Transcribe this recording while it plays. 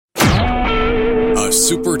a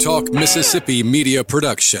Super Talk Mississippi media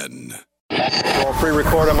production. I'll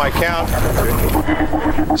pre-record on my count.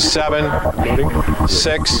 7,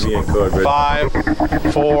 6, 5,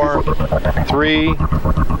 4, 3,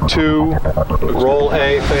 2. Roll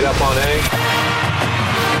A, fade up on A.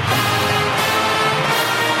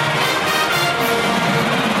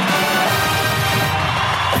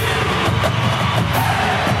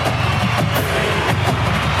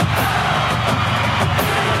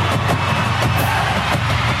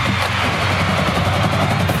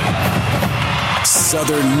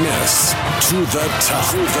 Southern Miss to the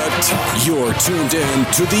top. You're tuned in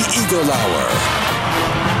to the Eagle Hour.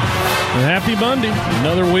 Happy Monday.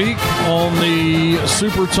 Another week on the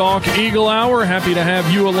Super Talk Eagle Hour. Happy to have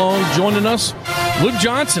you along joining us. Luke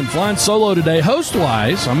Johnson flying solo today.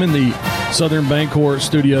 Host-wise, I'm in the Southern Bancorp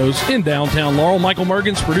studios in downtown Laurel. Michael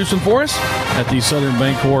Mergens producing for us at the Southern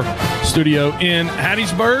Bancorp studio in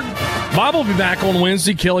Hattiesburg. Bob will be back on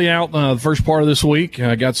Wednesday. Kelly out the first part of this week.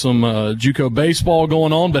 Got some JUCO baseball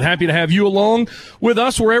going on, but happy to have you along with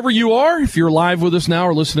us wherever you are. If you're live with us now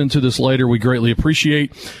or listening to this later, we greatly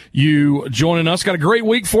appreciate you joining us. Got a great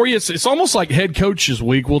week for you. It's almost like head coach's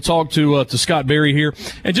week. We'll talk to Scott Berry here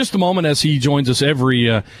in just a moment as he joins us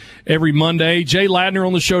every Monday. Jay Ladner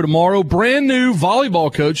on the show tomorrow. Brand new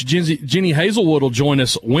volleyball coach Jenny Hazelwood will join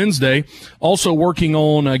us Wednesday. Also working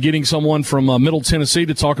on getting someone from Middle Tennessee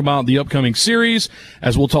to talk about the upcoming series,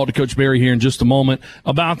 as we'll talk to Coach Berry here in just a moment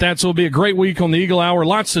about that. So it'll be a great week on the Eagle Hour.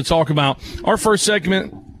 Lots to talk about. Our first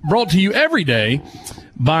segment brought to you every day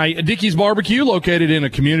by Dickey's Barbecue, located in a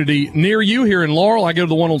community near you here in Laurel. I go to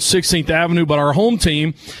the one on 16th Avenue, but our home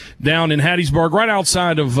team down in Hattiesburg, right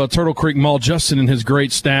outside of Turtle Creek Mall, Justin and his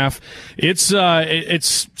great staff. It's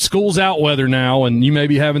school's out weather now, and you may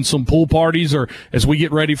be having some pool parties, or as we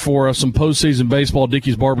get ready for some postseason baseball,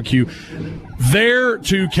 Dickey's Barbecue there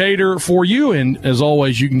to cater for you. And as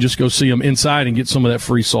always, you can just go see them inside and get some of that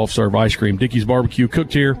free soft serve ice cream. Dickey's Barbecue,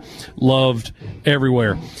 cooked here, loved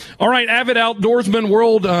everywhere. All right, avid outdoorsman,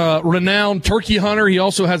 world renowned turkey hunter. He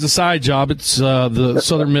also has a side job. It's the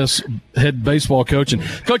Southern Miss head baseball coach. And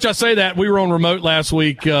Coach, I say that we were on remote last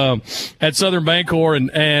week at Southern Bancorp,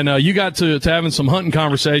 and you got to having some hunting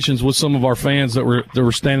conversations with some of our fans that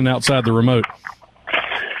were standing outside the remote.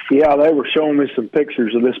 Yeah, they were showing me some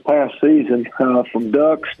pictures of this past season, from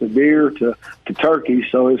ducks to deer to turkeys.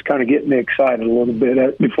 So it was kind of getting me excited a little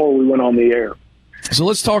bit before we went on the air. So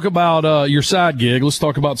let's talk about your side gig. Let's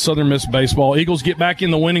talk about Southern Miss baseball. Eagles get back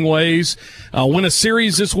in the winning ways, win a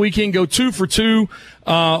series this weekend, go 2 for 2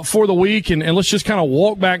 for the week, and let's just kind of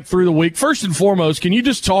walk back through the week. First and foremost, can you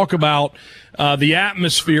just talk about the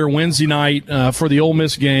atmosphere Wednesday night for the Ole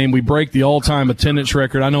Miss game? We break the all-time attendance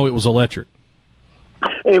record. I know it was electric.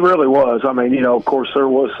 It really was. I mean, of course, there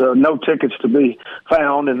was no tickets to be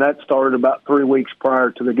found, and that started about 3 weeks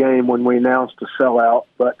prior to the game when we announced a sellout.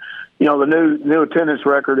 But the new attendance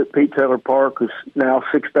record at Pete Taylor Park is now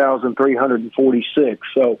 6,346.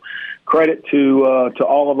 So credit to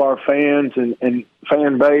all of our fans and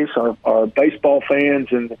fan base, our baseball fans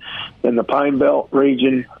in the Pine Belt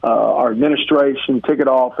region, our administration, ticket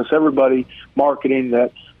office, everybody marketing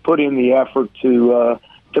that put in the effort to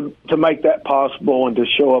make that possible and to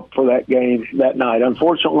show up for that game that night.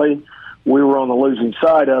 Unfortunately, we were on the losing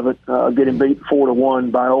side of it, getting beat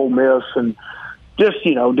 4-1 by Ole Miss, and just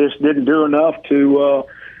didn't do enough to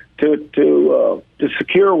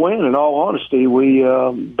secure a win. In all honesty, we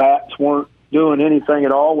bats weren't doing anything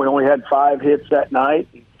at all. We only had 5 hits that night.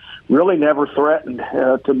 Really never threatened,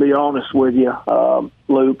 to be honest with you,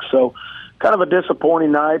 Luke. So kind of a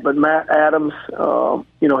disappointing night. But Matt Adams,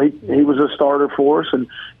 he was a starter for us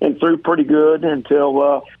and threw pretty good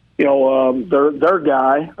until their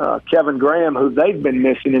guy, Kevin Graham, who they've been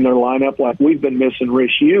missing in their lineup like we've been missing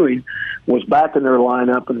Rich Ewing, was back in their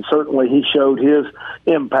lineup, and certainly he showed his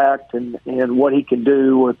impact and what he can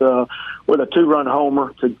do with a 2-run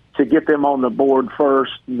homer to get them on the board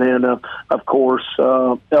first. And then, of course,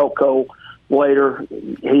 Elko later,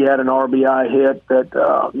 he had an RBI hit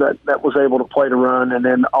that was able to play the run, and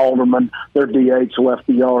then Alderman, their DH, left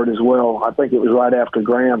the yard as well. I think it was right after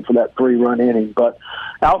Graham for that 3-run inning. But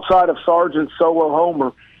outside of Sargent's solo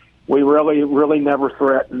homer, we really never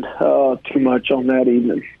threatened too much on that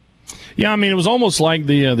evening. Yeah, I mean, it was almost like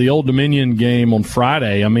the Old Dominion game on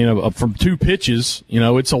Friday. I mean, from 2 pitches,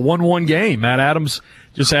 it's a 1-1 game. Matt Adams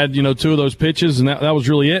just had, 2 of those pitches, and that was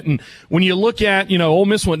really it. And when you look at, Ole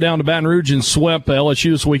Miss went down to Baton Rouge and swept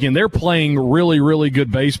LSU this weekend. They're playing really, really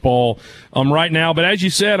good baseball right now. But as you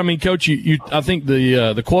said, I mean, Coach, I think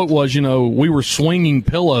the quote was, we were swinging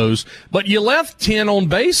pillows, but you left 10 on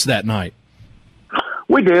base that night.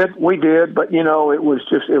 We did, but it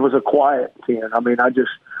was a quiet 10. I mean,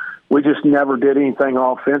 we just never did anything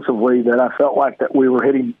offensively that I felt like that we were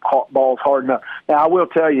hitting balls hard enough. Now, I will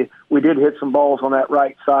tell you, we did hit some balls on that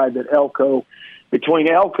right side that between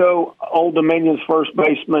Elko, Old Dominion's first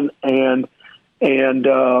baseman, and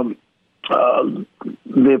the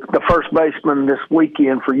first baseman this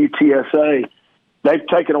weekend for UTSA, they've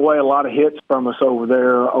taken away a lot of hits from us over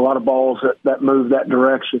there, a lot of balls that moved that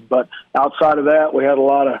direction. But outside of that, we had a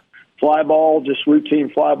lot of fly ball, just routine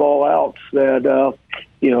fly ball outs that,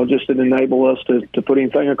 just didn't enable us to put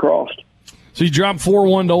anything across. So you dropped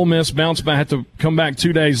 4-1 to Ole Miss, bounced back, had to come back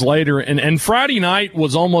 2 days later. And Friday night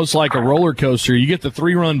was almost like a roller coaster. You get the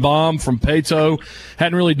 3-run bomb from Pato,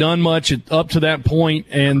 hadn't really done much up to that point,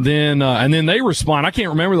 and then they respond. I can't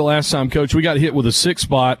remember the last time, Coach, we got hit with a 6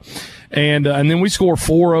 spot. And then we score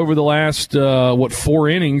 4 over the last, 4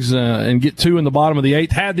 innings, and get 2 in the bottom of the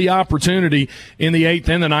 8th. Had the opportunity in the 8th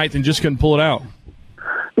and the 9th and just couldn't pull it out.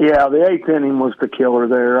 Yeah, the 8th inning was the killer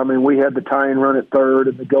there. I mean, we had the tying run at third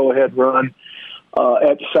and the go-ahead run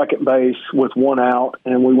at second base with 1 out,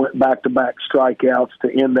 and we went back-to-back strikeouts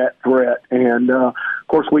to end that threat. And, of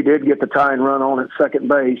course, we did get the tying run on at second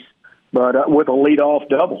base, but with a leadoff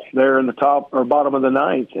double there in the top or bottom of the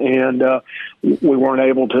 9th, and we weren't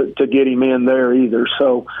able to get him in there either.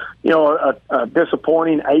 So, a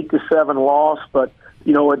disappointing 8-7 loss, but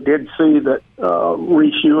it did see that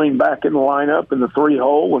Reese Ewing back in the lineup in the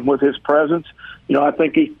 3-hole, and with his presence, I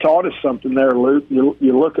think he taught us something there, Luke.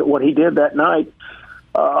 You look at what he did that night.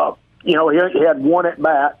 He had 1 at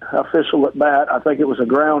bat, official at bat. I think it was a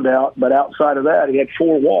ground out, but outside of that, he had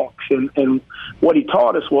 4 walks. And what he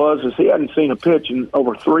taught us is he hadn't seen a pitch in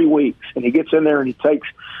over 3 weeks, and he gets in there and he takes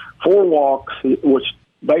 4 walks, which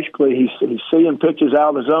basically he's seeing pitches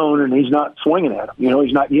out of the zone, and he's not swinging at them.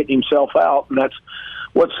 He's not getting himself out, and that's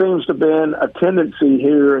what seems to have been a tendency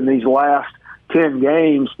here in these last 10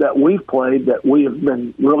 games that we've played, that we have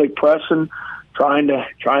been really pressing, trying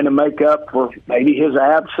to make up for maybe his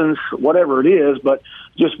absence, whatever it is, but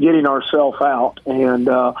just getting ourselves out. And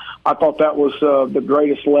I thought that was the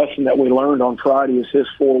greatest lesson that we learned on Friday, is his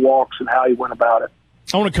 4 walks and how he went about it.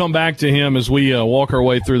 I want to come back to him as we walk our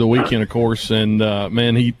way through the weekend, of course. And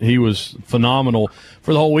man, he was phenomenal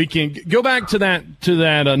for the whole weekend. Go back to that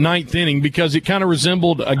 9th inning, because it kind of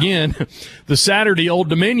resembled, again, the Saturday Old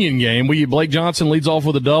Dominion game. Blake Johnson leads off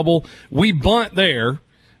with a double. We bunt there,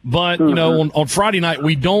 but on Friday night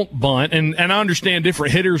we don't bunt. And I understand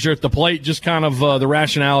different hitters are at the plate. Just kind of the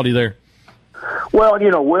rationality there. Well,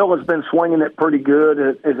 Will has been swinging it pretty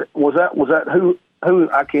good. Was that who?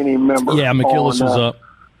 I can't even remember. Yeah, McGillis was up.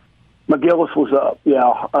 McGillis was up.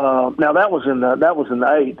 Yeah. Now that was in the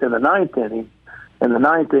 8th and the 9th inning. And the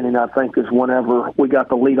 9th inning, I think, is whenever we got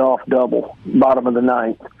the leadoff double, bottom of the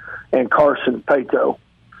 9th, and Carson Pato,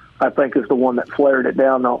 I think, is the one that flared it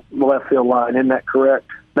down the left field line. Isn't that correct?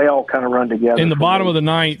 They all kind of run together. In the bottom of the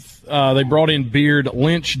 9th, they brought in Beard.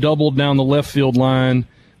 Lynch doubled down the left field line.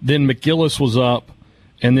 Then McGillis was up.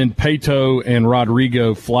 And then Pato and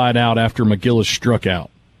Rodrigo flied out after McGillis struck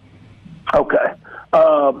out. Okay.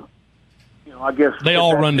 I guess they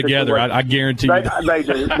all run together. I guarantee you. They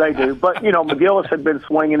do. But, McGillis had been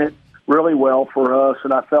swinging it really well for us,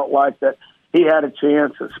 and I felt like that he had a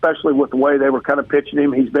chance, especially with the way they were kind of pitching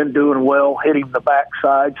him. He's been doing well, hitting the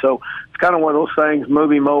backside. So it's kind of one of those things,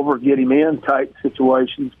 move him over, get him in type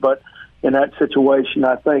situations. But in that situation,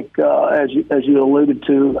 I think, as you alluded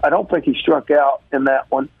to, I don't think he struck out in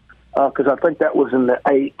that one, because I think that was in the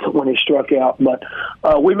 8th when he struck out. But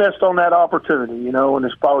we missed on that opportunity, and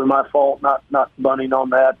it's probably my fault not bunting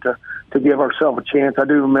on that to give ourselves a chance. I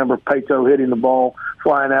do remember Pato hitting the ball,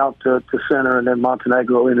 flying out to center, and then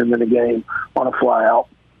Montenegro in the game on a fly out.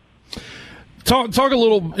 Talk a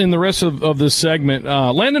little in the rest of this segment.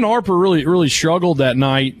 Landon Harper really struggled that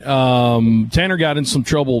night. Tanner got in some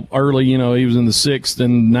trouble early. He was in the 6th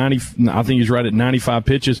and 90. I think he's right at 95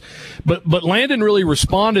 pitches. But Landon really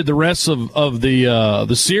responded the rest of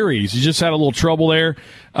the series. He just had a little trouble there.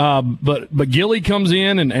 But Gilly comes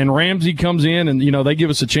in and Ramsey comes in, and they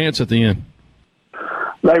give us a chance at the end.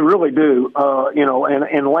 They really do.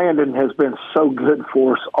 And Landon has been so good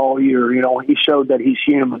for us all year. He showed that he's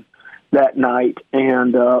human that night,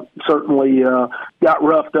 and certainly got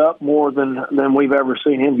roughed up more than we've ever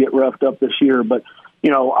seen him get roughed up this year. But,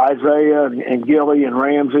 Isaiah and Gilly and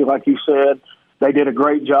Ramsey, like you said, they did a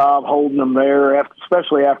great job holding them there,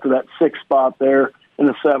 especially after that 6th spot there in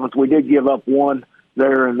the 7th. We did give up one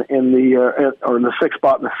there in the sixth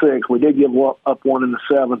spot in the sixth. We did give up one in the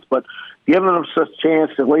seventh, but giving them such a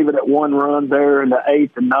chance to leave it at one run there in the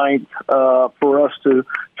eighth and ninth for us to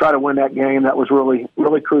try to win that game, that was really,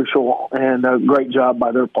 really crucial, and a great job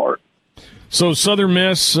by their part. So Southern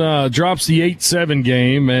Miss drops the 8-7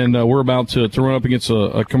 game, and we're about to run up against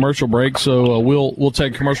a commercial break. So we'll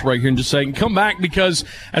take a commercial break here in just a second. Come back because,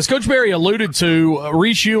 as Coach Berry alluded to,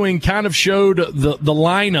 Reese Ewing kind of showed the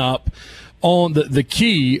lineup on the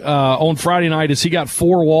key on Friday night as he got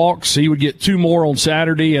 4 walks. He would get 2 more on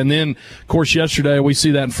Saturday. And then, of course, yesterday we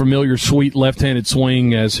see that familiar sweet left-handed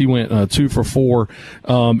swing as he went 2 for 4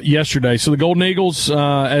 yesterday. So the Golden Eagles,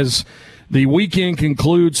 as the weekend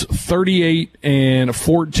concludes, 38-14,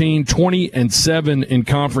 20-7 in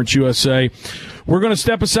Conference USA. We're going to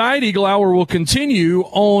step aside. Eagle Hour will continue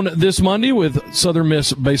on this Monday with Southern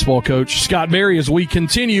Miss baseball coach Scott Berry as we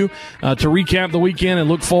continue to recap the weekend and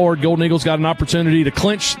look forward. Golden Eagles got an opportunity to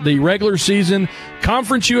clinch the regular season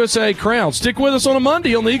Conference USA crown. Stick with us on a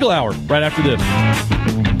Monday on the Eagle Hour right after this.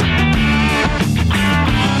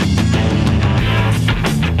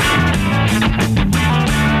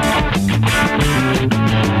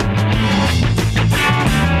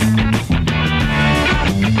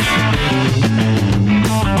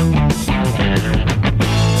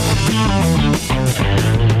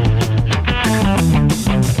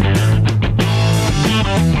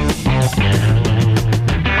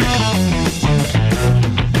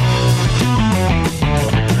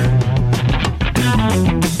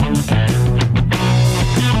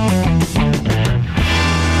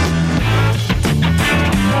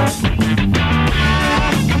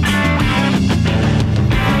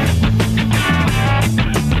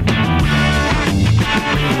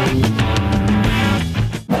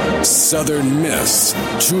 Southern Miss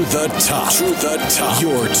to the top. To the top.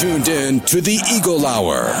 You're tuned in to the Eagle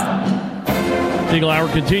Hour. Eagle Hour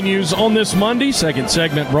continues on this Monday. Second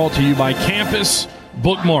segment brought to you by Campus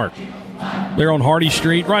Bookmark. They're on Hardy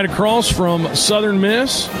Street, right across from Southern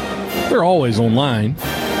Miss. They're always online,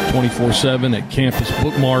 24/7 at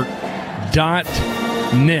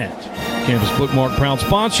campusbookmark.net. Campus Bookmark, proud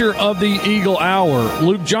sponsor of the Eagle Hour.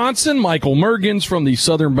 Luke Johnson, Michael Mergens from the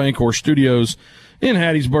Southern Bancorp Studios in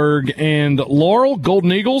Hattiesburg and Laurel.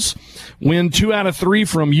 Golden Eagles win 2 out of 3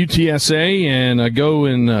 from UTSA and go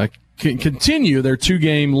and continue their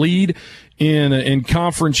 2-game lead in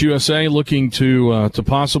Conference USA, looking to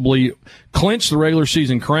possibly clinch the regular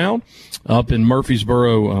season crown up in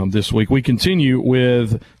Murfreesboro this week. We continue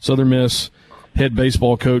with Southern Miss head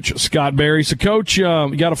baseball coach Scott Berry. So, Coach,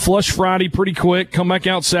 you got a flush Friday pretty quick. Come back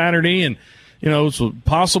out Saturday and so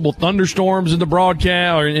possible thunderstorms in the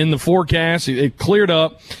broadcast or in the forecast. It cleared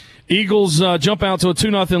up. Eagles jump out to a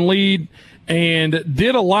 2-0 lead and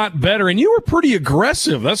did a lot better. And you were pretty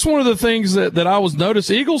aggressive. That's one of the things that I was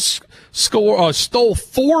noticing. Eagles stole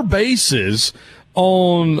 4 bases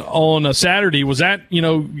on a Saturday. Was that,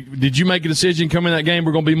 did you make a decision coming in that game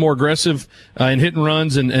we're going to be more aggressive in hitting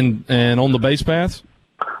runs and on the base paths?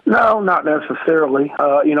 No, not necessarily.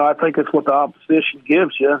 I think it's what the opposition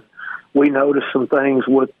gives you. We noticed some things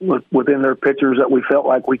within their pitchers that we felt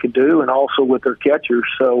like we could do, and also with their catchers.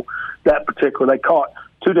 So they caught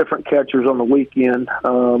 2 different catchers on the weekend.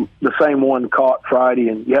 The same one caught Friday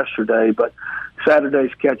and yesterday, but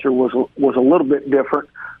Saturday's catcher was a little bit different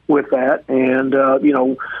with that. And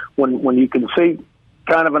when you can see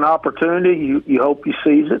kind of an opportunity, you hope you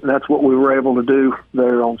seize it, and that's what we were able to do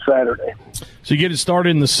there on Saturday. So you get it started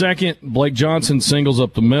in the second. Blake Johnson singles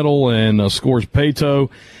up the middle and scores Pato.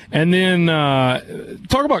 And then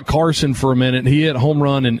talk about Carson for a minute. He hit a home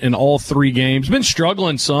run in all 3 games. Been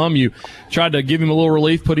struggling some. You tried to give him a little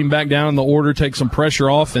relief, put him back down in the order, take some pressure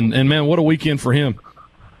off, and man, what a weekend for him.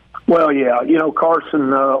 Well, yeah,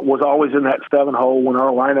 Carson was always in that 7-hole when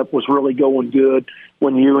our lineup was really going good,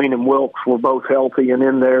 when Ewing and Wilkes were both healthy and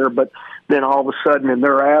in there. But then all of a sudden, in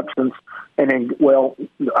their absence, I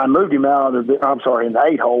moved him out of in the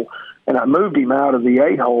 8-hole, and I moved him out of the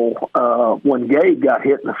 8-hole when Gabe got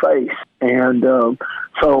hit in the face. And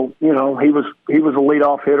so, he was a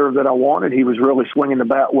leadoff hitter that I wanted. He was really swinging the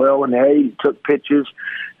bat well in the 8. He took pitches.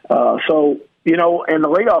 In the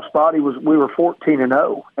leadoff spot, we were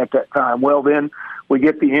 14-0 at that time. Well, then we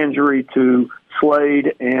get the injury to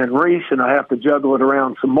Slade and Reese, and I have to juggle it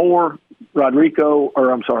around some more. Gabe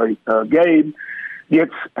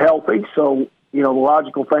gets healthy, so the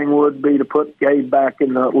logical thing would be to put Gabe back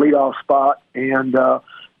in the leadoff spot, and I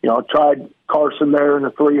tried Carson there in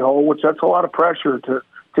the 3-hole, which that's a lot of pressure to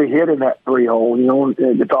hit in that 3-hole.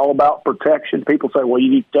 It's all about protection. People say, well,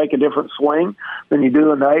 you take a different swing than you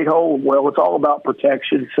do in the 8-hole. Well, it's all about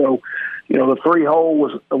protection. So, the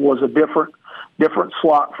 3-hole was a different different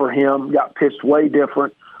slot for him, got pitched way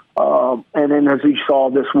different. And then as you saw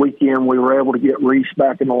this weekend, we were able to get Reese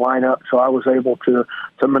back in the lineup, so I was able to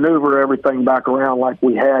maneuver everything back around like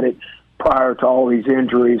we had it prior to all these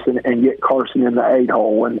injuries and get Carson in the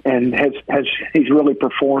 8-hole. And he's really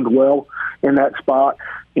performed well in that spot.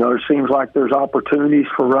 You know, it seems like there's opportunities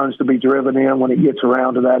for runs to be driven in when it gets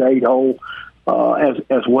around to that 8-hole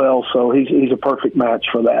as well. So he's a perfect match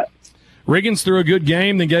for that. Riggins threw a good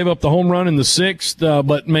game, then gave up the home run in the 6th.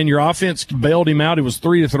 But, man, your offense bailed him out. It was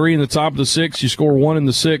 3-3 in the top of the 6th. You score 1 in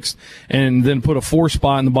the 6th and then put a 4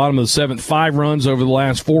 spot in the bottom of the 7th. 5 runs over the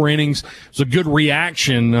last 4 innings. It was a good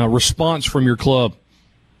response from your club.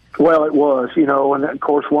 Well, it was, you know, and, of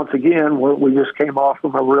course, once again, we just came off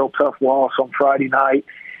from a real tough loss on Friday night.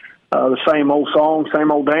 The same old song,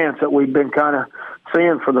 same old dance that we've been kind of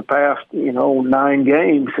seeing for the past, 9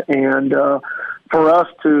 games. And for us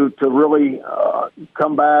to really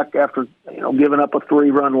come back after, giving up a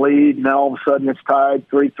 3-run lead, now all of a sudden it's tied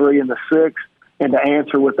 3-3 in the 6th, and to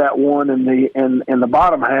answer with that one in the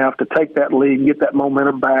bottom half to take that lead and get that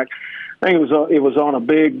momentum back. I think it was on a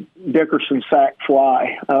big Dickerson sac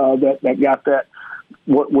fly that got that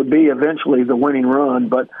what would be eventually the winning run.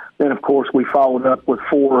 But then, of course, we followed up with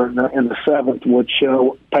 4 in the 7th, which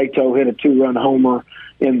Pato hit a 2-run homer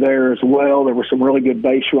in there as well. There was some really good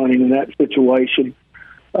base running in that situation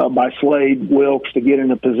by Slade Wilkes to get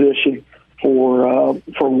in a position for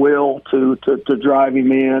Will to drive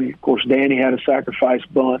him in. Of course, Danny had a sacrifice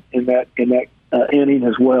bunt in that inning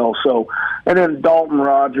as well. So, and then Dalton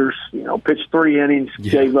Rogers, pitched 3 innings,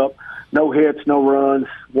 gave up no hits, no runs,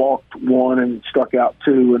 walked 1 and struck out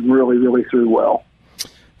 2, and really threw well.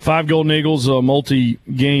 5 Golden Eagles, a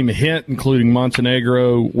multi-game hit, including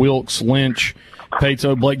Montenegro, Wilkes, Lynch,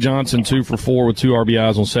 Pato, Blake Johnson, 2 for 4 with 2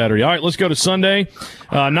 RBIs on Saturday. All right, let's go to Sunday.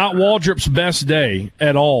 Not Waldrop's best day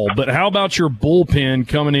at all, but how about your bullpen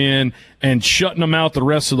coming in and shutting them out the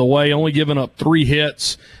rest of the way, only giving up 3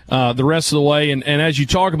 hits the rest of the way? And as you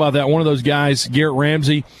talk about that, one of those guys, Garrett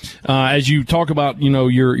Ramsey, as you talk about,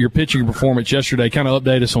 your pitching performance yesterday, kind of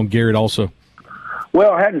update us on Garrett also.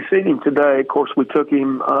 Well, I hadn't seen him today. Of course, we took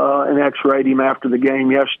him and x-rayed him after the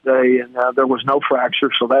game yesterday, and there was no fracture,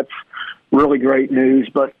 so that's really great news.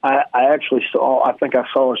 But I think I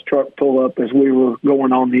saw his truck pull up as we were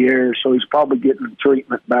going on the air, so he's probably getting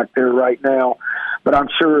treatment back there right now. But I'm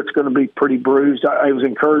sure it's going to be pretty bruised. It was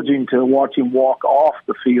encouraging to watch him walk off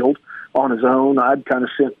the field on his own. I'd kind of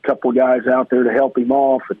sent a couple of guys out there to help him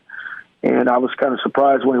off, and I was kind of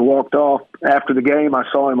surprised when he walked off. After the game, I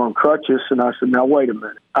saw him on crutches, and I said, now, wait a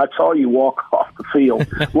minute. I saw you walk off the field.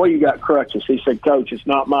 Well, you got crutches. He said, Coach, it's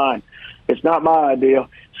not mine. It's not my idea.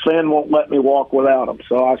 Sin won't let me walk without him.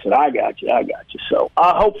 So I said, I got you. So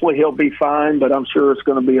hopefully he'll be fine, but I'm sure it's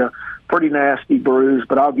going to be a pretty nasty bruise,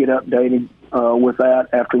 but I'll get updated with that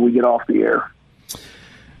after we get off the air.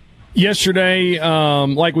 Yesterday,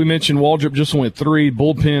 like we mentioned, Waldrop just went 3.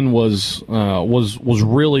 Bullpen was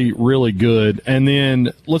really, really good. And then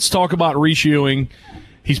let's talk about Reese Ewing.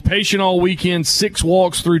 He's patient all weekend, 6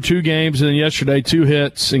 walks through 2 games, and then yesterday 2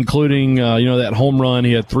 hits, including that home run.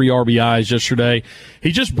 He had 3 RBIs yesterday.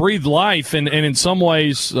 He just breathed life, and in some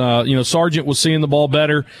ways, Sargent was seeing the ball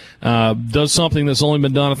better. Does something that's only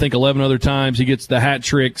been done, I think, 11 other times. He gets the hat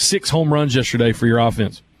trick. 6 home runs yesterday for your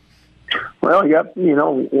offense. Well,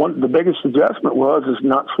 the biggest adjustment is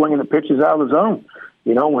not swinging the pitches out of the zone.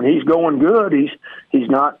 When he's going good, he's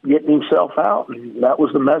not getting himself out, and that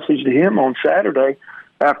was the message to him on Saturday.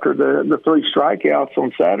 After the 3 strikeouts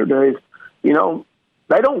on Saturdays, they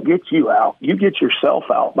don't get you out. You get yourself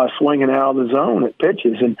out by swinging out of the zone at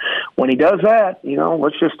pitches. And when he does that,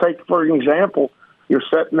 let's just take, for an example, you're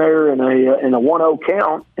sitting there in a 1-0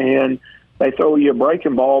 count, and they throw you a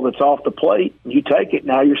breaking ball that's off the plate. You take it.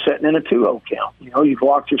 Now you're sitting in a 2-0 count. You've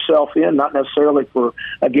locked yourself in, not necessarily for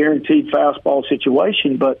a guaranteed fastball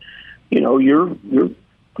situation, but,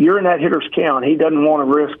 you're in that hitter's count. He doesn't want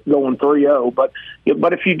to risk going 3-0. But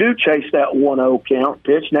if you do chase that 1-0 count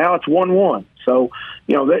pitch, now it's 1-1. So,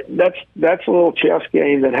 that's a little chess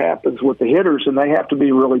game that happens with the hitters, and they have to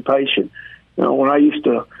be really patient. When I used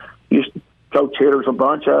to coach hitters a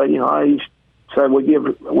bunch, I used to say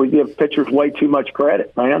we give pitchers way too much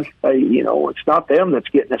credit, man. It's not them that's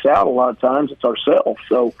getting us out a lot of times; it's ourselves.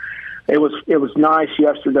 So. It was nice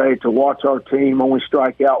yesterday to watch our team only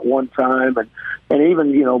strike out 1 time and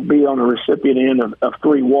even be on the recipient end of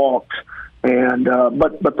 3 walks. And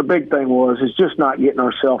but the big thing is just not getting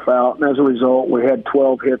ourselves out. And as a result, we had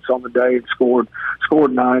 12 hits on the day and scored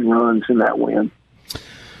 9 runs in that win.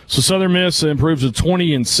 So Southern Miss improves to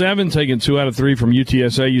 20-7, taking 2 out of 3 from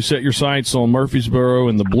UTSA. You set your sights on Murfreesboro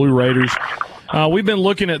and the Blue Raiders. We've been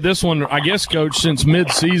looking at this one, I guess, Coach, since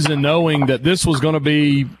mid-season, knowing that this was going to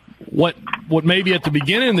be what maybe at the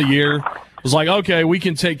beginning of the year was like, okay, we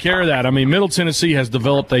can take care of that. I mean, Middle Tennessee has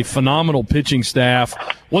developed a phenomenal pitching staff.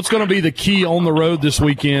 What's going to be the key on the road this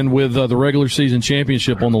weekend with the regular season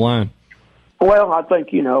championship on the line? Well, I think,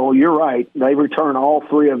 you're right. They return all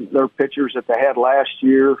three of their pitchers that they had last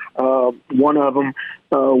year. One of them,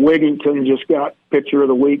 Wigington, just got pitcher of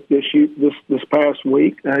the week this past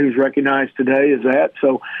week. He was recognized today as that.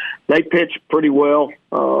 So they pitch pretty well.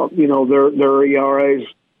 Their ERA is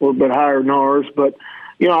a little bit higher than ours. But,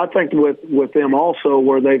 I think with them also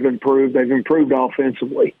where they've improved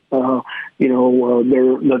offensively. The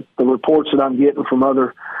reports that I'm getting from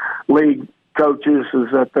other league coaches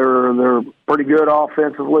is that they're pretty good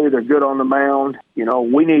offensively. They're good on the mound.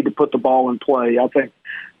 We need to put the ball in play. I think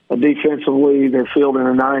defensively they're fielding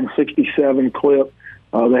a 967 clip.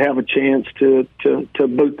 They have a chance to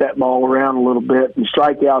boot that ball around a little bit, and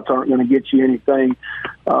strikeouts aren't going to get you anything,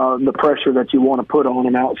 the pressure that you want to put on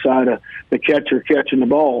them outside of the catcher catching the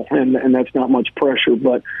ball, and that's not much pressure.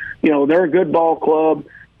 But, they're a good ball club.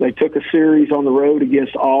 They took a series on the road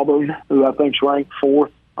against Auburn, who I think is ranked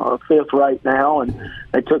fifth right now, and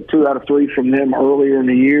they took 2 out of 3 from them earlier in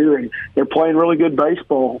the year, and they're playing really good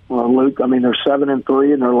baseball, Luke. I mean, they're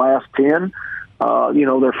 7-3 in their last 10.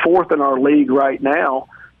 They're fourth in our league right now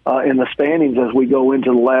in the standings as we go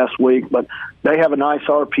into the last week, but they have a nice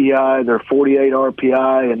RPI. They're 48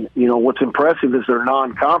 RPI, and, what's impressive is their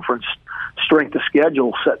non-conference strength of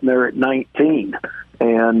schedule sitting there at 19,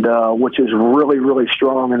 and which is really, really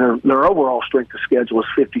strong, and their overall strength of schedule is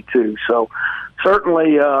 52. So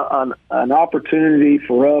certainly an opportunity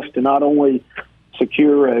for us to not only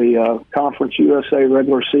secure a Conference USA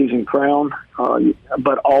regular season crown,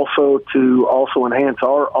 but also to enhance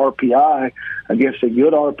our RPI against a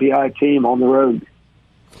good RPI team on the road.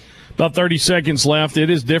 About 30 seconds left. It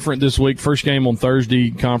is different this week. First game on Thursday.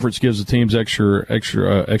 Conference gives the teams extra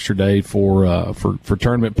day for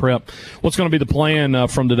tournament prep. What's going to be the plan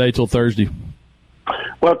from today till Thursday?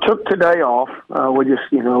 Well, took today off. We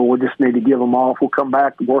just need to give them off. We'll come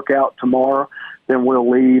back to work out tomorrow. Then we'll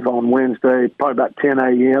leave on Wednesday, probably about 10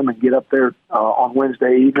 a.m. and get up there on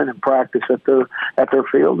Wednesday evening and practice at their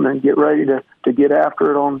field, and then get ready to get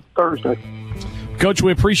after it on Thursday. Coach,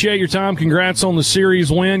 we appreciate your time. Congrats on the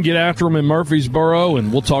series win. Get after them in Murfreesboro,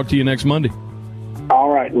 and we'll talk to you next Monday. All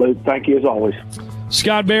right, Luke. Thank you as always.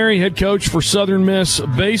 Scott Berry, head coach for Southern Miss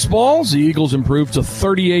Baseball. The Eagles improved to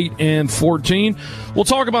 38-14. We'll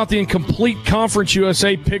talk about the incomplete Conference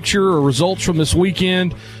USA picture or results from this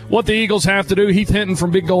weekend, what the Eagles have to do. Heath Hinton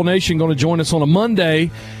from Big Gold Nation going to join us on a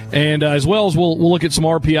Monday, and as well as we'll look at some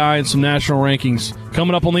RPI and some national rankings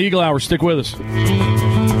coming up on the Eagle Hour. Stick with us.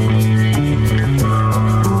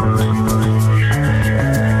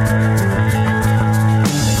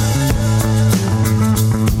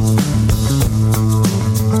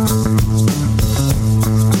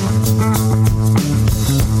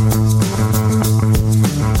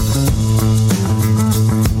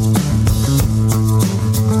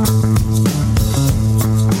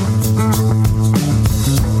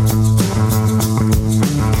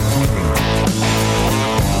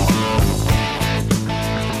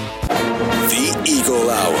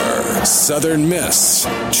 Southern Miss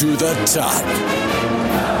to the top.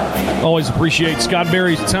 Always appreciate Scott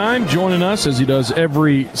Berry's time joining us as he does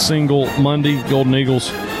every single Monday. Golden Eagles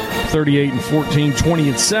 38-14,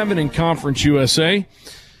 20-7 in Conference USA.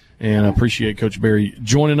 And I appreciate Coach Berry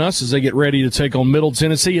joining us as they get ready to take on Middle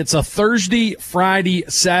Tennessee. It's a Thursday, Friday,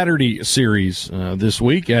 Saturday series this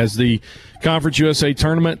week as the Conference USA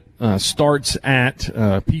tournament starts at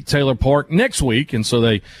Pete Taylor Park next week. And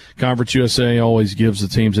so Conference USA always gives the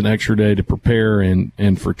teams an extra day to prepare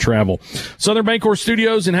and for travel. Southern Bancorp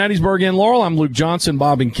Studios in Hattiesburg and Laurel. I'm Luke Johnson,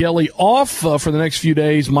 Bob and Kelly off for the next few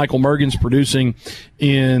days. Michael Mergens producing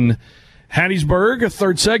in Hattiesburg. A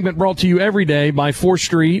third segment brought to you every day by 4th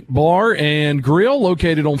Street Bar and Grill,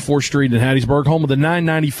 located on 4th Street in Hattiesburg, home of the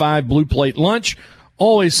 $9.95 Blue Plate Lunch.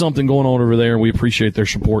 Always something going on over there, and we appreciate their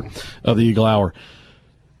support of the Eagle Hour.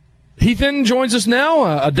 Heath Hinton joins us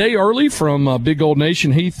now a day early from Big Gold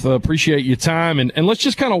Nation. Heath, appreciate your time, and let's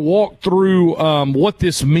just kind of walk through what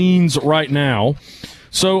this means right now.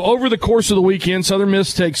 So over the course of the weekend, Southern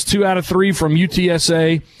Miss takes 2 out of 3 from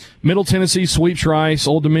UTSA. Middle Tennessee sweeps Rice.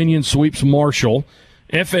 Old Dominion sweeps Marshall.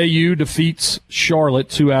 FAU defeats Charlotte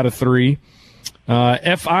 2 out of 3.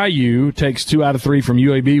 FIU takes 2 out of 3 from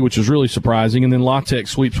UAB, which is really surprising, and then La Tech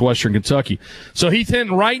sweeps Western Kentucky. So Heath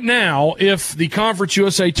Hinton, right now, if the Conference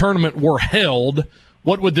USA tournament were held,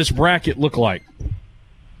 what would this bracket look like?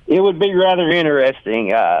 It would be rather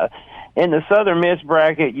interesting. In the Southern Miss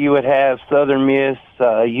bracket, you would have Southern Miss,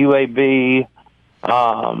 UAB,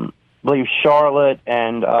 I believe Charlotte,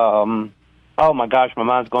 and oh my gosh, my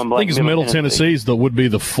mind's going blank. I think it's Middle Tennessee's that would be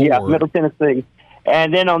the 4. Yeah, Middle Tennessee.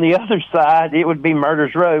 And then on the other side, it would be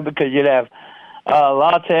Murders Row, because you'd have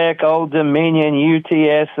La Tech, Old Dominion,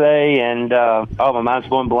 UTSA, and my mind's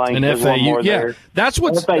going blank. And There's FAU. one more there. That's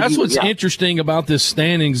what's interesting about this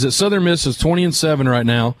standings. That Southern Miss is 20-7 right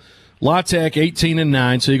now. La Tech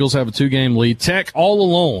 18-9. So Eagles have a 2-game lead. Tech all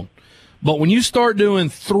alone. But when you start doing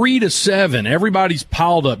 3-7, everybody's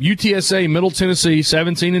piled up. UTSA, Middle Tennessee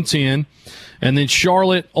 17-10, and then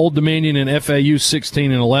Charlotte, Old Dominion, and FAU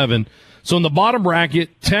 16-11. So in the bottom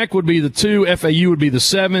bracket, Tech would be the 2, FAU would be the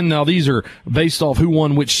 7. Now these are based off who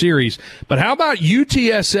won which series. But how about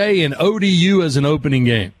UTSA and ODU as an opening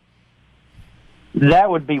game?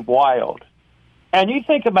 That would be wild. And you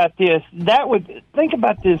think about this, think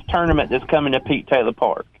about this tournament that's coming to Pete Taylor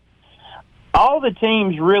Park. All the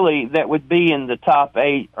teams really that would be in the top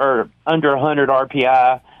 8 or under 100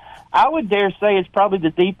 RPI, I would dare say it's probably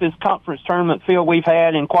the deepest conference tournament field we've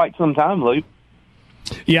had in quite some time, Luke.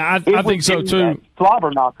 Yeah, I think so, too.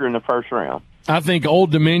 Slobber knocker in the first round. I think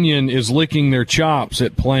Old Dominion is licking their chops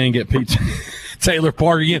at playing at Pete Taylor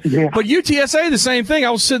Park again. Yeah. But UTSA, the same thing. I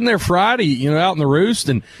was sitting there Friday, out in the Roost,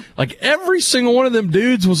 and like every single one of them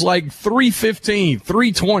dudes was like 315,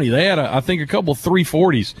 320. They had, I think, a couple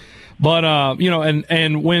 340s. But,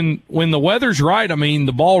 and when the weather's right, I mean,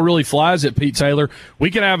 the ball really flies at Pete Taylor. We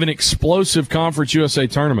could have an explosive Conference USA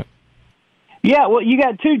tournament. Yeah, well, you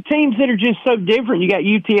got two teams that are just so different. You got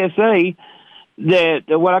UTSA, that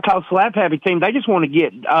what I call slap-happy team. They just want to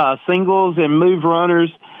get singles and move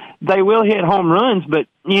runners. They will hit home runs, but,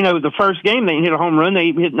 the first game they didn't hit a home run.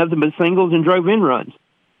 They hit nothing but singles and drove in runs.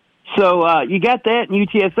 So you got that in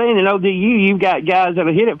UTSA, and in ODU, you've got guys that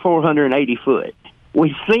have hit it 480 foot.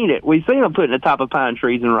 We've seen it. We've seen them put in the top of pine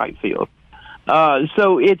trees in right field.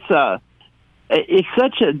 So it's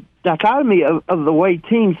such a dichotomy of the way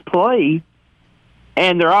teams play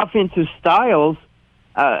and their offensive styles.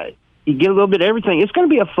 You get a little bit of everything. It's going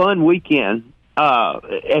to be a fun weekend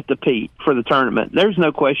at the Pete for the tournament. There's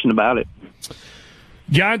no question about it.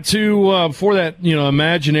 Got to, before that,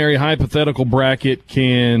 imaginary hypothetical bracket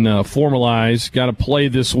can formalize, got to play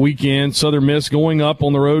this weekend. Southern Miss going up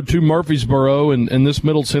on the road to Murfreesboro, and this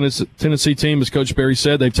Middle Tennessee team, as Coach Berry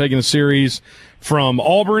said, they've taken a series from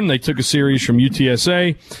Auburn. They took a series from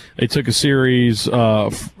UTSA. They took a series,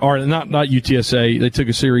 or not UTSA. They took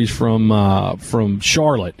a series from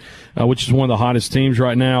Charlotte, which is one of the hottest teams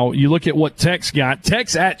right now. You look at what Tech's got.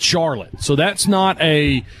 Tech's at Charlotte, so that's not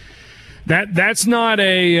a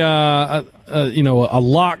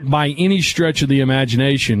lock by any stretch of the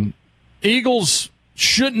imagination. Eagles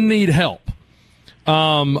shouldn't need help.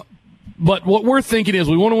 But what we're thinking is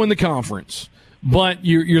we want to win the conference. But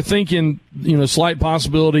you're thinking, slight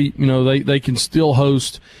possibility, they can still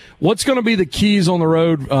host. What's going to be the keys on the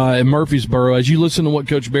road in Murfreesboro as you listen to what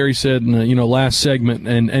Coach Berry said in the last segment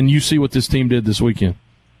and you see what this team did this weekend?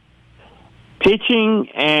 Pitching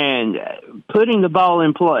and putting the ball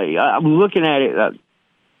in play. I was looking at it.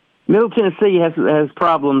 Middle Tennessee has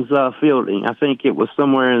problems fielding. I think it was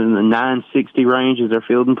somewhere in the 960 range is their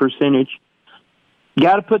fielding percentage.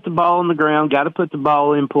 Got to put the ball on the ground. Got to put the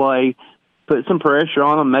ball in play. Put some pressure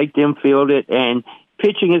on them. Make them field it. And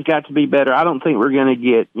pitching has got to be better. I don't think we're going to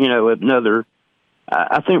get another.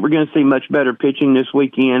 I think we're going to see much better pitching this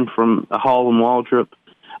weekend from Hall and Waltrip.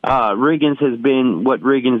 Riggins has been what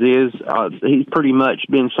Riggins is. He's pretty much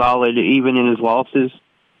been solid even in his losses,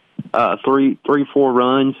 4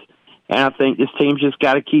 runs. And I think this team's just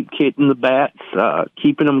got to keep hitting the bats,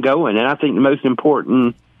 keeping them going. And I think the most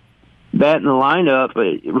important bat in the lineup,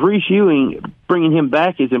 Reese Ewing, bringing him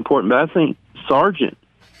back is important. But I think Sargent,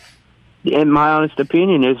 in my honest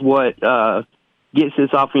opinion, is what gets this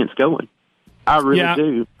offense going. I really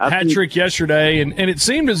do. Hat trick yesterday, and it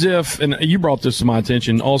seemed as if, and you brought this to my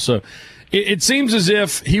attention also, it seems as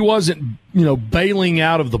if he wasn't, bailing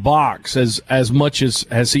out of the box as much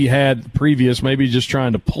as he had previous, maybe just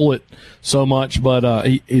trying to pull it so much, but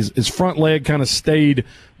his front leg kind of stayed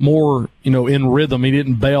more, in rhythm. He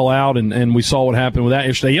didn't bail out, and we saw what happened with that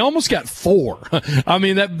yesterday. He almost got 4. I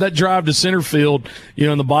mean, that drive to center field,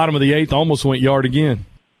 in the bottom of the 8th almost went yard again.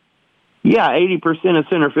 Yeah, 80% of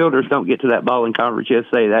center fielders don't get to that ball in conference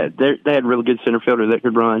yesterday. They had really good center fielders that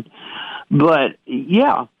could run. But,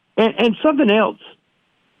 yeah, and something else.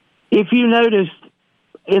 If you noticed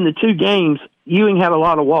in the 2 games, Ewing had a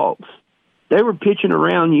lot of walks. They were pitching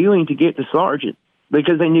around Ewing to get to Sargent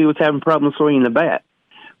because they knew he was having problems swinging the bat.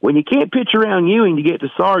 When you can't pitch around Ewing to get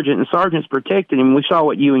to Sargent and Sargent's protecting him, we saw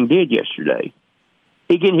what Ewing did yesterday.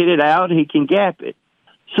 He can hit it out. He can gap it.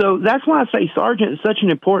 So that's why I say Sargent is such an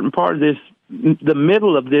important part of this, the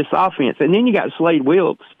middle of this offense. And then you got Slade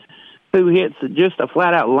Wilkes, who hits just a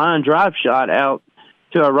flat-out line drive shot out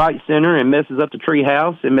to a right center and messes up the tree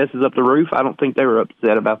house and messes up the roof. I don't think they were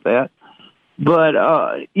upset about that. But,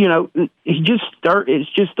 it's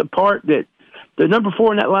just a part that the number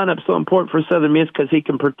 4 in that lineup is so important for Southern Miss because he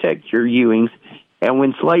can protect your Ewings. And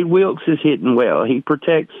when Slade Wilkes is hitting well, he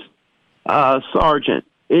protects Sargent.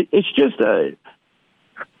 It's just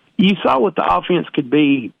you saw what the offense could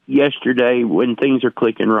be yesterday when things are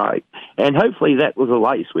clicking right. And hopefully that was a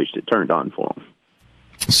light switch that turned on for them.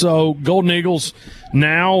 So Golden Eagles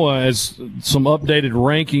now, as some updated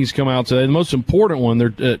rankings come out today, the most important one,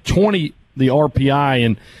 they're at 20, the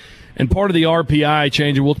RPI, and part of the RPI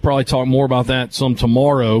change, and we'll probably talk more about that some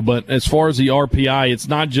tomorrow, but as far as the RPI, it's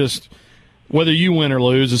not just whether you win or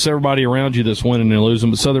lose, it's everybody around you that's winning and losing.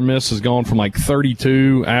 But Southern Miss has gone from like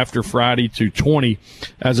 32 after Friday to 20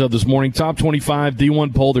 as of this morning. Top 25,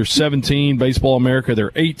 D1 poll, they're 17. Baseball America,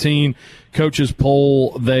 they're 18. Coaches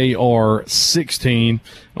poll, they are 16.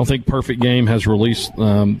 I don't think Perfect Game has released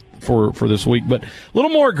for this week, but a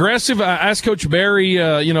little more aggressive. I asked Coach Barry,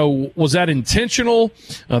 was that intentional?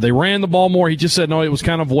 They ran the ball more. He just said no. It was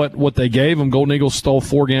kind of what they gave them. Golden Eagles stole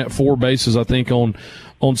four bases, I think, on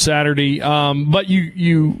Saturday. But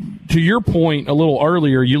you to your point a little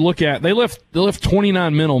earlier, you look at they left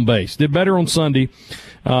 29 men on base. Did better on Sunday.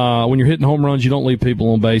 When you're hitting home runs, you don't leave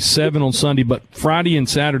people on base. 7 on Sunday, but Friday and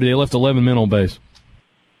Saturday they left 11 men on base.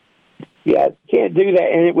 Yeah, can't do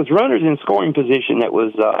that. And it was runners in scoring position that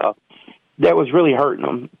was really hurting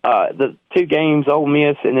them. The two games, Ole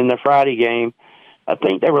Miss and then the Friday game, I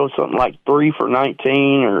think they were something like 3 for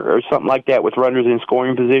 19 or something like that with runners in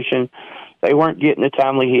scoring position. They weren't getting the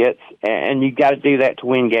timely hits, and you got to do that to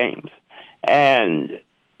win games. And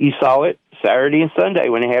you saw it Saturday and Sunday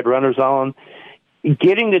when they had runners on,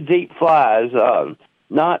 getting the deep flies,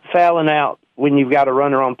 not fouling out when you've got a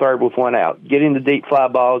runner on third with one out, getting the deep fly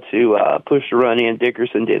ball to push the run in.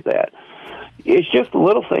 Dickerson did that. It's just the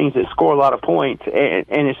little things that score a lot of points, and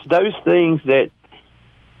it's those things that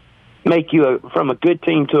make you from a good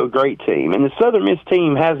team to a great team. And the Southern Miss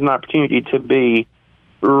team has an opportunity to be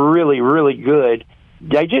really, really good.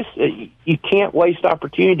 They just you can't waste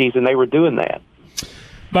opportunities, and they were doing that.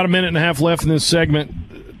 About a minute and a half left in this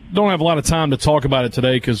segment. Don't have a lot of time to talk about it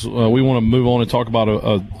today because we want to move on and talk about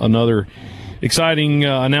another exciting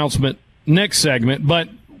announcement next segment. But,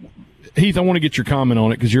 Heath, I want to get your comment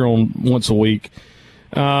on it because you're on once a week.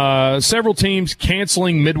 Several teams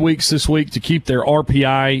canceling midweeks this week to keep their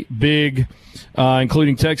RPI big,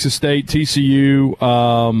 including Texas State,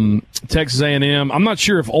 TCU, Texas A&M. I'm not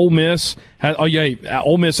sure if Ole Miss has –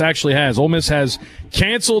 Ole Miss actually has. Ole Miss has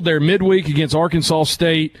canceled their midweek against Arkansas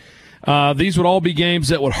State. These would all be games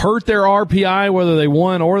that would hurt their RPI, whether they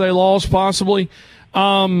won or they lost possibly.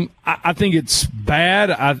 I think it's bad.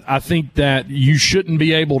 I think that you shouldn't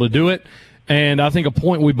be able to do it. And I think a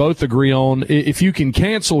point we both agree on, if you can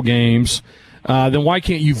cancel games, then why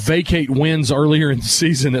can't you vacate wins earlier in the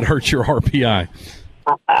season that hurt your RPI?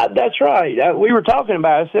 That's right. We were talking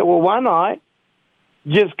about it. I said, well, why not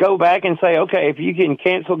just go back and say, okay, if you can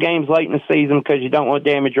cancel games late in the season because you don't want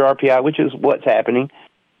to damage your RPI, which is what's happening,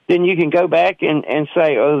 then you can go back and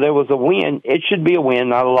say, oh, there was a win. It should be a win,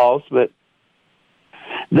 not a loss, but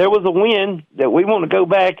there was a win that we want to go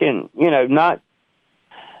back and, not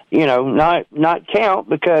count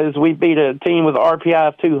because we beat a team with an RPI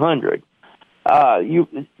of 200.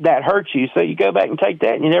 That hurts you. So you go back and take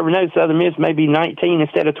that, and you never know. Southern Miss may be 19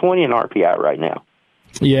 instead of 20 in RPI right now.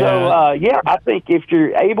 Yeah. So, I think if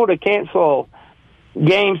you're able to cancel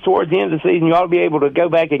games towards the end of the season, you ought to be able to go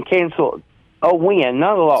back and cancel a win,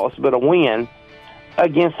 not a loss, but a win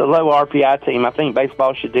against a low RPI team. I think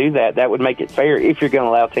baseball should do that. That would make it fair if you're going to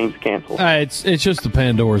allow teams to cancel. It's just the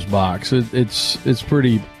Pandora's box. It's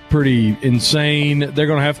pretty insane. They're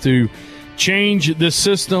going to have to change this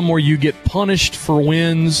system where you get punished for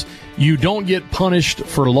wins. You don't get punished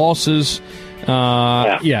for losses.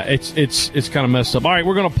 It's kind of messed up. All right,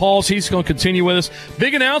 we're going to pause. He's going to continue with us.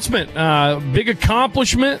 Big announcement, big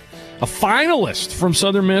accomplishment. A finalist from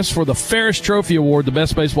Southern Miss for the Ferris Trophy Award, the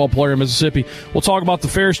best baseball player in Mississippi. We'll talk about the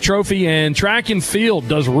Ferris Trophy, and track and field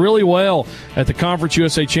does really well at the Conference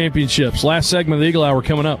USA Championships. Last segment of the Eagle Hour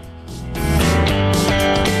coming up.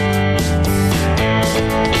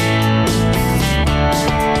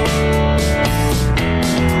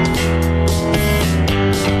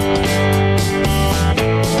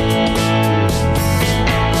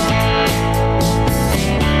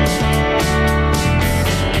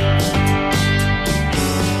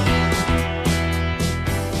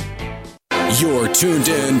 You're You're tuned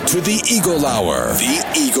in to the Eagle Hour.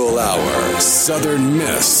 The Eagle Hour. Southern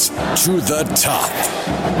Miss to the top.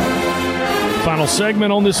 Final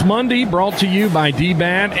segment on this Monday brought to you by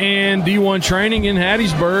DBAT and D1 Training in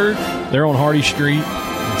Hattiesburg. They're on Hardy Street.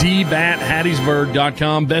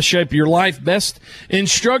 DBATHattiesburg.com. Best shape of your life. Best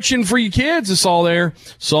instruction for your kids. It's all there.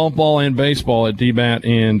 Softball and baseball at DBAT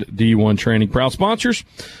and D1 Training. Proud sponsors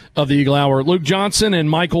of the Eagle Hour. Luke Johnson and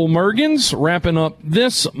Michael Mergens wrapping up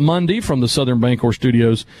this Monday from the Southern Bancorp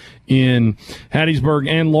Studios in Hattiesburg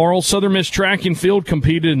and Laurel. Southern Miss Track and Field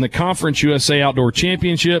competed in the Conference USA Outdoor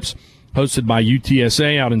Championships hosted by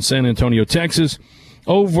UTSA out in San Antonio, Texas.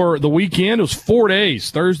 Over the weekend, it was 4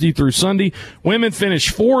 days, Thursday through Sunday. Women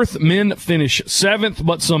finished 4th, men finished 7th,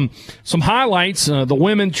 but some highlights. The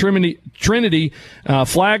women, Trinity,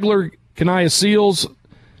 Flagler, Kanaya Seals,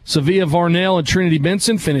 Sevilla Varnell, and Trinity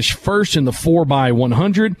Benson finished 1st in the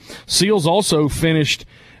 4x100. Seals also finished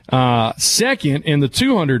 2nd in the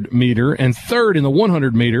 200-meter and 3rd in the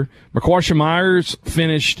 100-meter. McQuasha Myers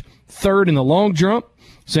finished 3rd in the long jump.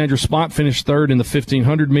 Sandra Spott finished 3rd in the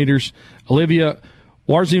 1,500 meters. Olivia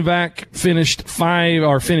Warzivac finished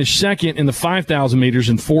 2nd in the 5,000 meters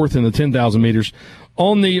and 4th in the 10,000 meters.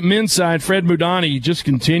 On the men's side, Fred Mudani just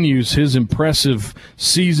continues his impressive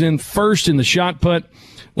season. 1st in the shot put.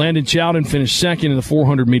 Landon Chowden finished 2nd in the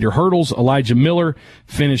 400-meter hurdles. Elijah Miller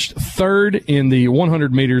finished 3rd in the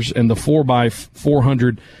 100 meters, and the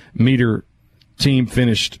 4x400-meter team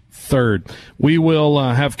finished 3rd. We will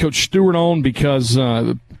have Coach Stewart on because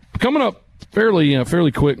coming up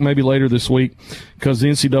fairly quick, maybe later this week, because the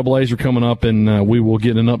NCAAs are coming up, and we will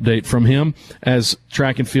get an update from him as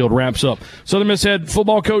track and field wraps up. Southern Miss head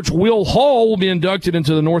football coach Will Hall will be inducted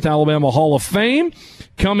into the North Alabama Hall of Fame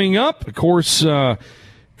coming up. Of course,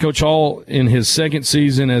 Coach Hall in his 2nd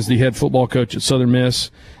season as the head football coach at Southern Miss.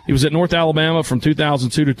 He was at North Alabama from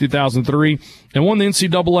 2002 to 2003 and won the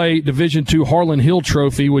NCAA Division II Harlan Hill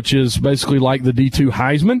Trophy, which is basically like the D2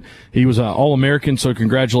 Heisman. He was an All-American, so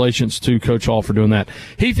congratulations to Coach Hall for doing that.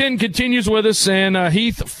 Heath Hinton continues with us, and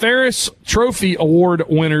Heath, Ferris Trophy Award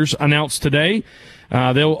winners announced today.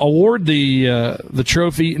 They'll award the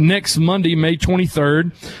trophy next Monday, May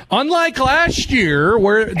 23rd. Unlike last year,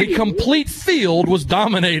 where the complete field was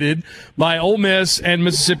dominated by Ole Miss and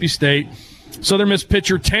Mississippi State, Southern Miss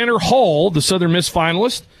pitcher Tanner Hall, the Southern Miss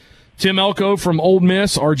finalist, Tim Elko from Ole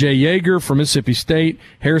Miss, R.J. Yeager from Mississippi State,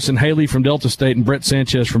 Harrison Haley from Delta State, and Brett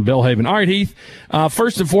Sanchez from Belhaven. All right, Heath,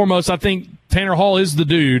 first and foremost, I think Tanner Hall is the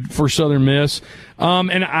dude for Southern Miss.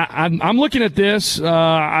 And I'm looking at this.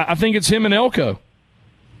 I think it's him and Elko.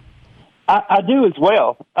 I do as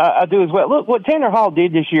well. I do as well. Look, what Tanner Hall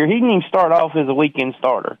did this year, he didn't even start off as a weekend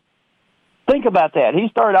starter. Think about that. He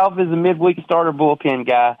started off as a midweek starter bullpen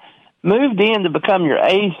guy, moved in to become your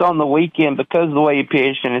ace on the weekend because of the way he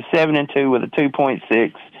pitched, and is 7-2 with a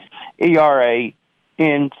 2.6 ERA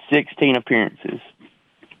in 16 appearances.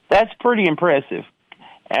 That's pretty impressive.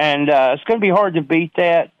 And it's going to be hard to beat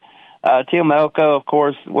that. Tim Elko, of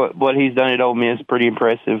course, what he's done at Ole Miss is pretty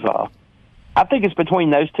impressive. I think it's between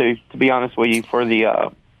those two, to be honest with you, for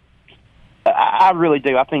the I really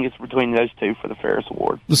do. I think it's between those two for the Ferris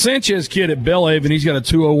Award. The Sanchez kid at Belhaven, he's got a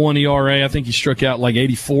 2.01 ERA. I think he struck out like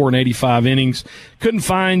 84 and 85 innings. Couldn't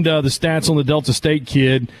find the stats on the Delta State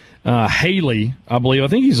kid, Haley, I believe. I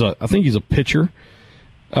think he's a pitcher.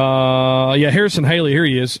 Harrison Haley, here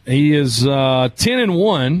he is. He is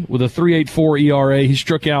 10-1 with a 3.84 ERA. He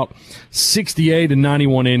struck out 68 and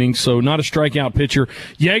 91 innings, so not a strikeout pitcher.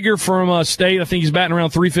 Yeager from State, I think he's batting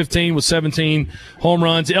around 315 with 17 home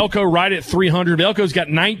runs. Elko right at 300. Elko's got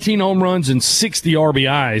 19 home runs and 60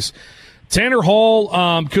 RBIs. Tanner Hall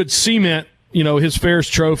could cement his Ferris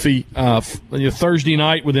Trophy Thursday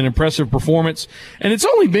night with an impressive performance. And it's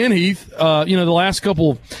only been, Heath, the last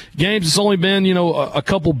couple games, it's only been, a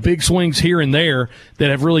couple big swings here and there that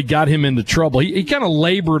have really got him into trouble. He kind of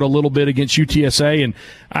labored a little bit against UTSA, and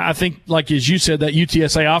I think, like as you said, that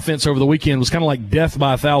UTSA offense over the weekend was kind of like death by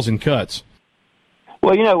 1,000 cuts.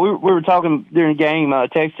 Well, we were talking during the game,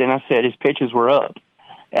 texting, I said his pitches were up.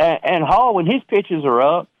 And Hall, when his pitches are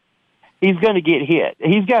up, he's going to get hit.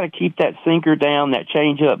 He's got to keep that sinker down, that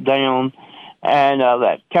changeup down, and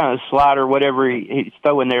that kind of slider, whatever he's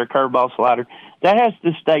throwing there, curveball slider. That has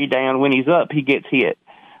to stay down. When he's up, he gets hit.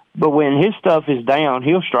 But when his stuff is down,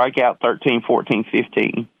 he'll strike out 13, 14,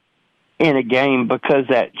 15 in a game because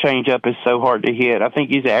that changeup is so hard to hit. I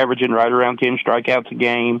think he's averaging right around 10 strikeouts a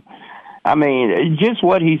game. I mean, just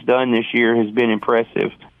what he's done this year has been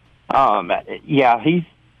impressive.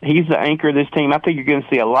 He's the anchor of this team. I think you're going to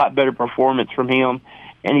see a lot better performance from him,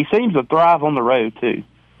 and he seems to thrive on the road, too.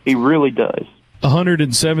 He really does.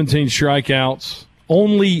 117 strikeouts,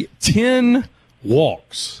 only 10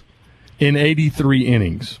 walks in 83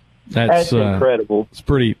 innings. That's incredible. It's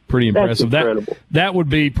pretty impressive. That's incredible. That would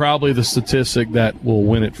be probably the statistic that will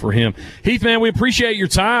win it for him. Heath, man, we appreciate your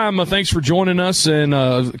time. Thanks for joining us and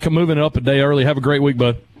moving it up a day early. Have a great week,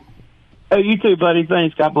 bud. Hey, you too, buddy.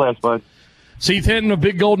 Thanks. God bless, bud. Heath Hinton of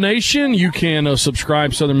Big Gold Nation. You can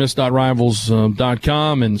subscribe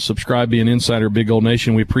southernmiss.rivals.com and subscribe, be an insider of Big Gold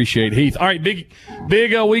Nation. We appreciate Heath. All right, big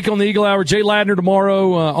week on the Eagle Hour. Jay Ladner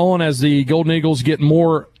tomorrow on as the Golden Eagles get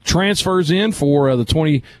more transfers in for the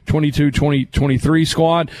 2022-2023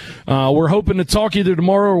 squad. We're hoping to talk either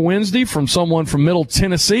tomorrow or Wednesday from someone from Middle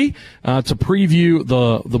Tennessee to preview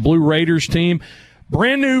the Blue Raiders team.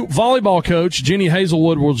 Brand new volleyball coach Jenny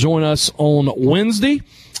Hazelwood will join us on Wednesday.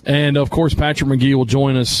 And, of course, Patrick McGee will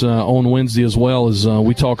join us on Wednesday as well as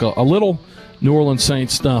we talk a little New Orleans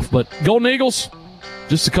Saints stuff. But Golden Eagles,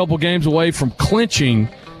 just a couple games away from clinching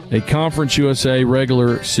a Conference USA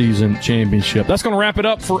regular season championship. That's going to wrap it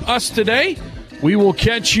up for us today. We will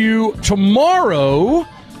catch you tomorrow.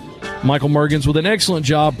 Michael Mergens with an excellent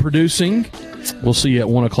job producing. We'll see you at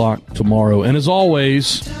 1 o'clock tomorrow. And as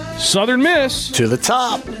always, Southern Miss to the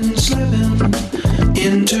top.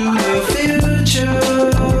 Into the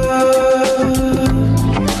future.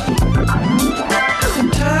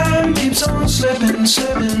 Time keeps on slipping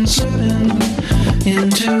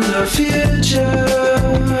into the future.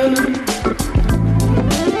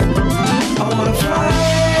 I wanna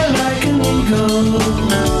fly like an eagle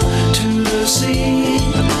to the sea.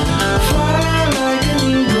 Fly like an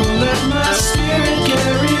eagle, let my spirit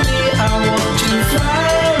carry me. I want to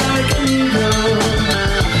fly like an eagle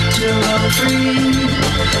till I'm free.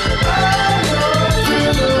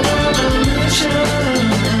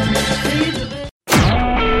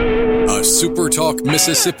 A SuperTalk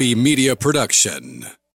Mississippi media production.